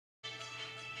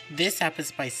This app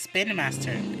is by Spin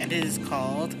Master, and it is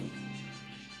called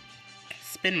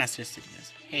Spin Master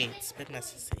Studios. Hey, it's Spin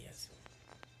Master Studios.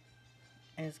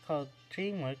 And it's called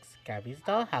DreamWorks Gabby's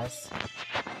Dollhouse.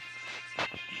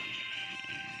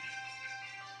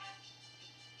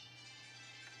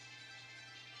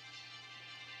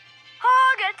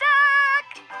 Hog attack!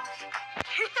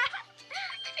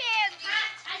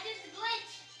 I did the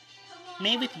glitch.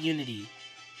 Made with Unity.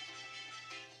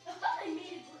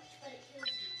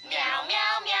 Meow,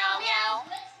 meow, meow, meow.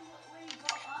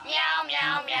 Meow,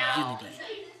 meow, meow. Unity.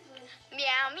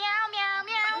 Meow, meow, meow,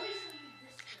 meow.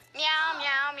 Meow,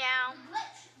 meow, meow.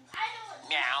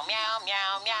 Meow, meow,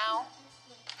 meow, meow.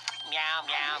 Meow,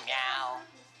 meow, meow.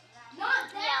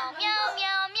 Meow, meow,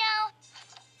 meow, meow.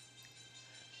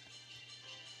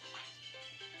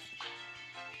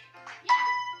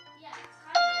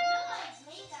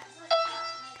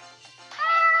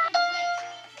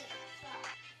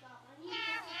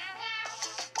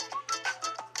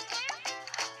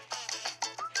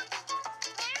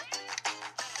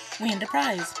 Win the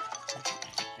prize!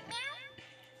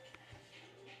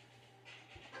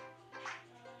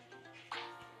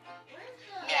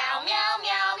 Meow, meow,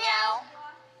 meow, meow.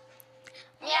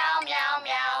 Meow, meow,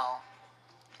 meow.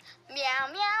 Meow,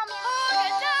 meow, meow.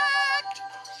 Hog attack!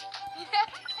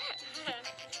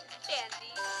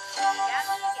 Candy.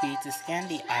 Need to scan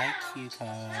the IQ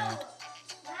code.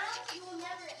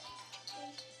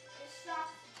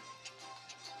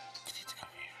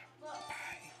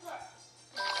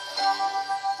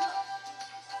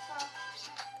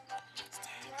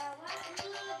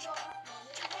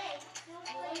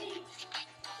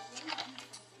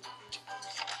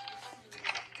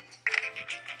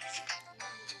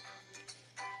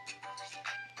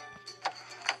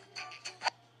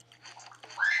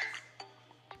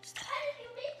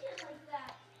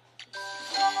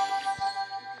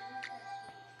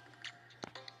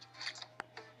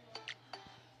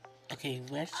 Okay,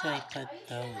 where should I put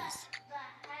those?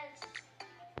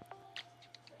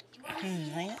 I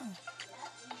know.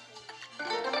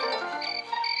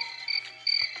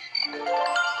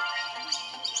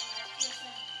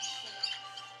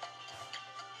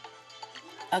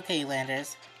 Okay,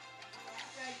 Landers.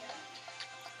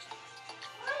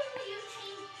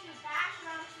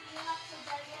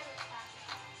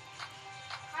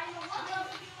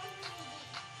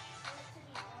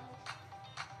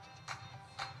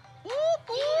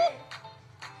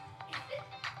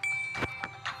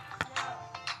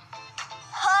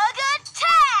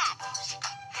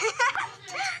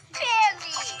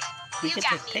 We could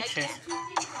take pictures.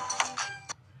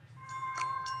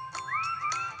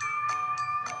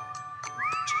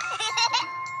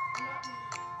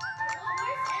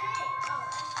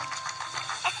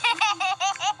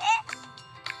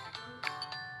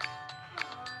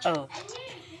 Oh.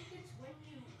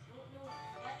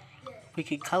 We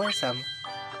could color some.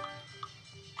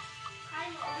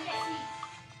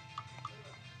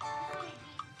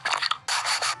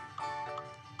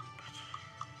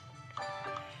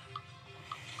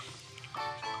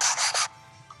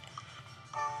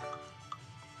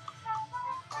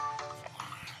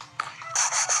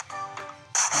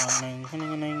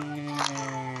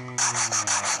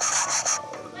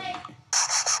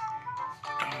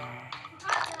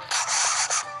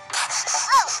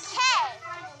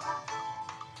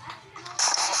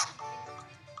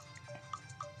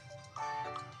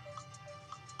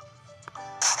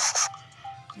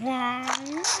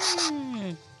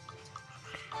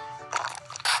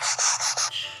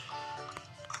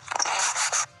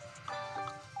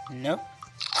 Nope.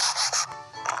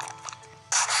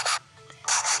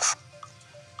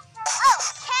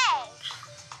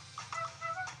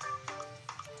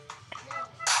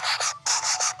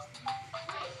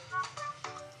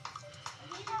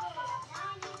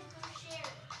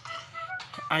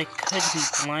 I could be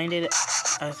blinded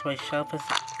as myself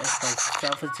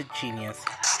as a genius.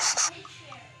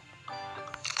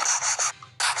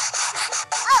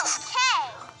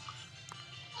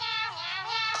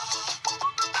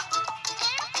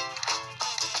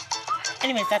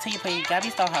 Anyways, that's how you play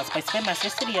Gabby's Dollhouse by Spin Master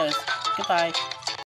Studios. Goodbye.